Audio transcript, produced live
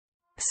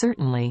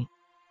Certainly.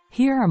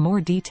 Here are more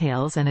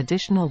details and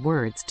additional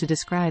words to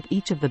describe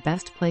each of the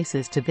best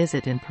places to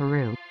visit in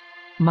Peru.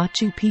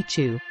 Machu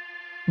Picchu.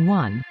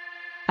 1.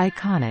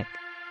 Iconic.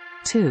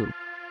 2.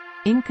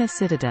 Inca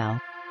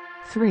Citadel.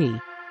 3.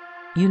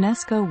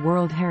 UNESCO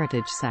World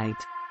Heritage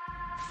Site.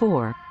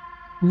 4.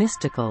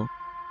 Mystical.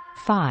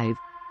 5.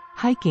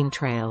 Hiking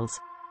trails.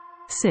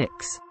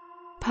 6.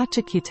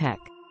 Pachacutec.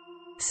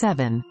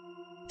 7.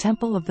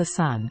 Temple of the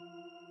Sun.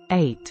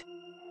 8.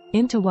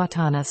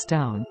 Intihuatana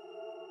Stone.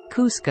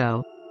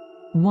 Cusco.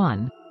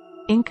 1.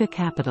 Inca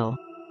capital.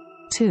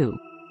 2.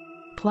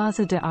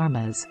 Plaza de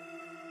Armas.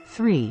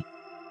 3.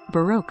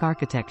 Baroque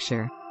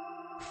architecture.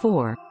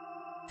 4.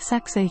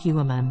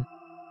 Sacsayhuaman.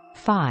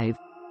 5.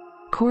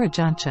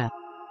 Qoricancha.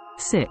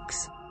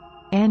 6.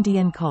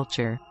 Andean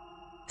culture.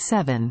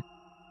 7.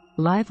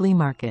 Lively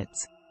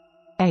markets.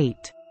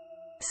 8.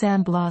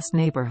 San Blas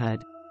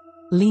neighborhood.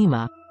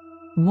 Lima.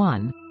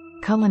 1.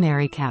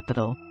 Culinary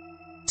capital.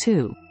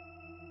 2.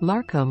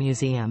 Larco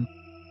Museum.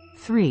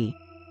 3.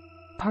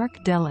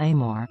 Parque del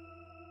Amor.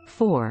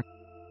 4.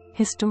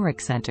 Historic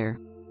Center.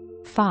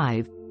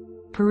 5.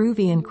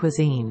 Peruvian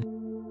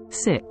cuisine.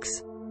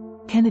 6.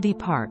 Kennedy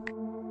Park.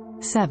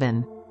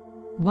 7.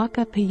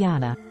 Huaca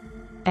Pucllana.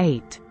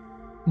 8.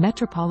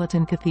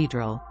 Metropolitan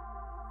Cathedral.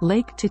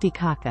 Lake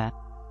Titicaca.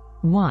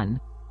 1.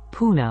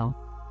 Puno.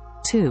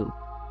 2.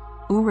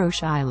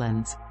 Uros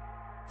Islands.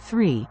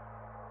 3.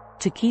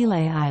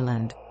 Taquile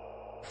Island.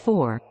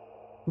 4.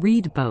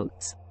 Reed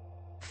boats.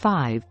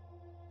 5.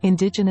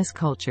 Indigenous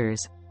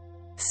cultures.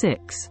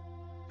 6.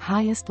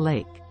 Highest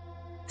lake.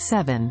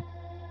 7.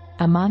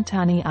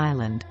 Amantani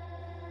Island.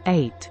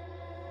 8.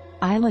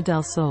 Isla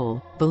del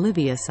Sol,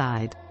 Bolivia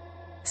side.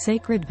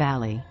 Sacred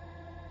Valley.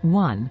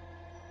 1.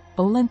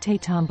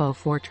 Ollantaytambo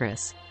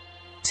Fortress.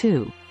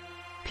 2.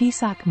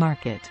 Pisac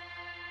Market.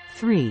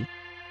 3.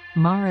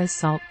 Mara's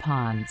Salt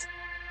Ponds.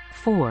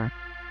 4.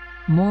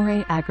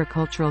 Moray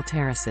Agricultural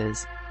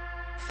Terraces.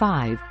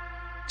 5.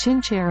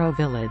 Chinchero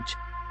Village.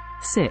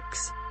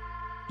 6.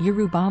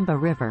 Urubamba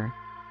River.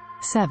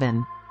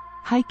 7.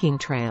 Hiking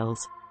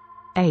trails.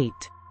 8.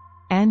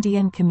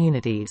 Andean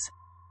communities.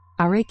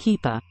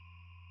 Arequipa.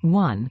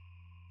 1.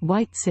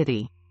 White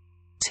City.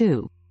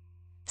 2.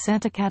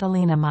 Santa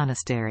Catalina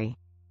Monastery.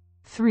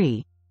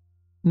 3.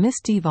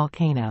 Misty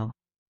Volcano.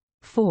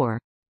 4.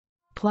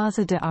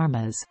 Plaza de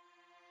Armas.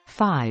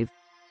 5.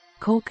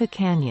 Colca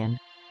Canyon.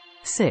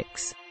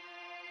 6.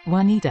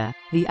 Juanita,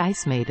 the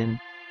Ice Maiden.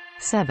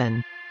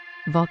 7.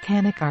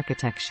 Volcanic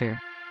architecture.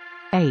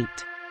 8.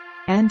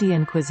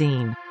 Andean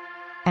cuisine.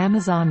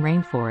 Amazon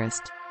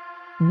rainforest.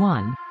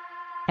 1.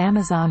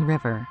 Amazon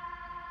River.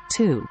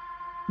 2.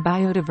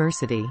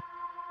 Biodiversity.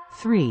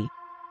 3.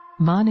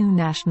 Manu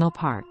National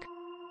Park.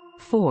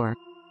 4.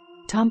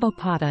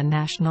 Tambopata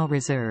National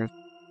Reserve.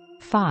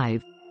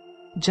 5.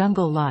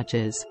 Jungle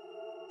lodges.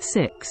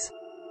 6.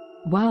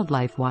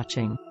 Wildlife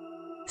watching.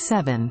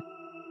 7.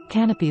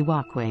 Canopy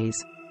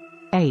walkways.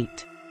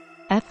 8.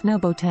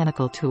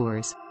 Ethnobotanical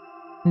tours.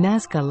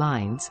 Nazca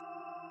lines.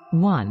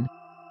 1.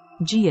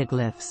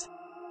 Geoglyphs.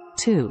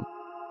 2.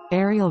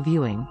 Aerial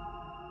viewing.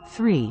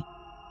 3.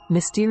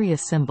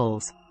 Mysterious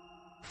symbols.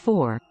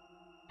 4.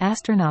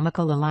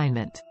 Astronomical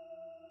alignment.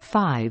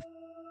 5.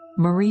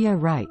 Maria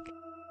Reich.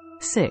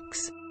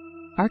 6.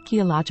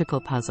 Archaeological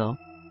puzzle.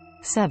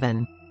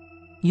 7.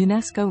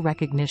 UNESCO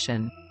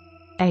recognition.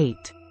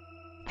 8.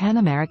 Pan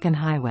American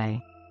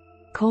Highway.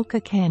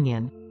 Colca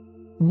Canyon.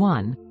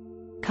 1.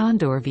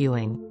 Condor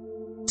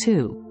viewing.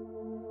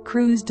 2.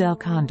 Cruz del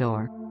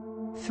Condor.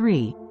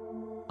 3.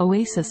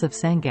 Oasis of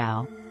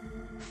Sangao.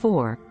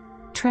 4.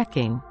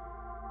 Trekking.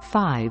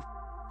 5.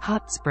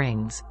 Hot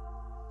springs.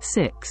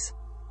 6.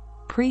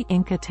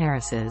 Pre-Inca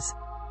terraces.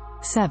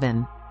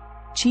 7.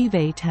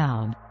 Chive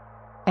town.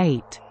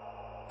 8.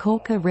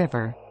 Colca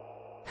River.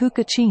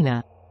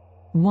 Huacachina.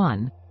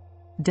 1.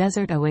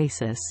 Desert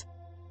oasis.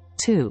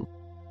 2.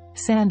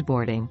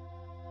 Sandboarding.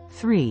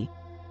 3.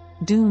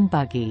 Dune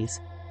buggies.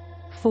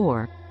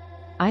 4.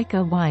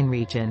 Ica wine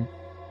region.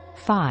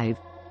 5.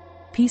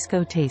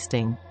 Pisco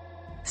tasting.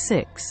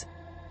 6.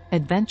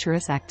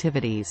 Adventurous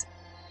activities.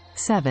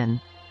 7.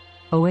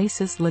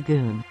 Oasis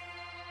lagoon.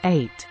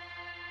 8.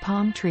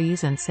 Palm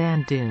trees and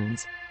sand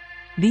dunes.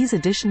 These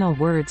additional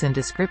words and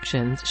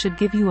descriptions should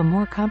give you a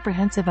more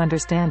comprehensive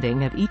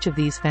understanding of each of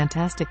these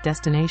fantastic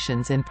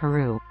destinations in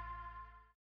Peru.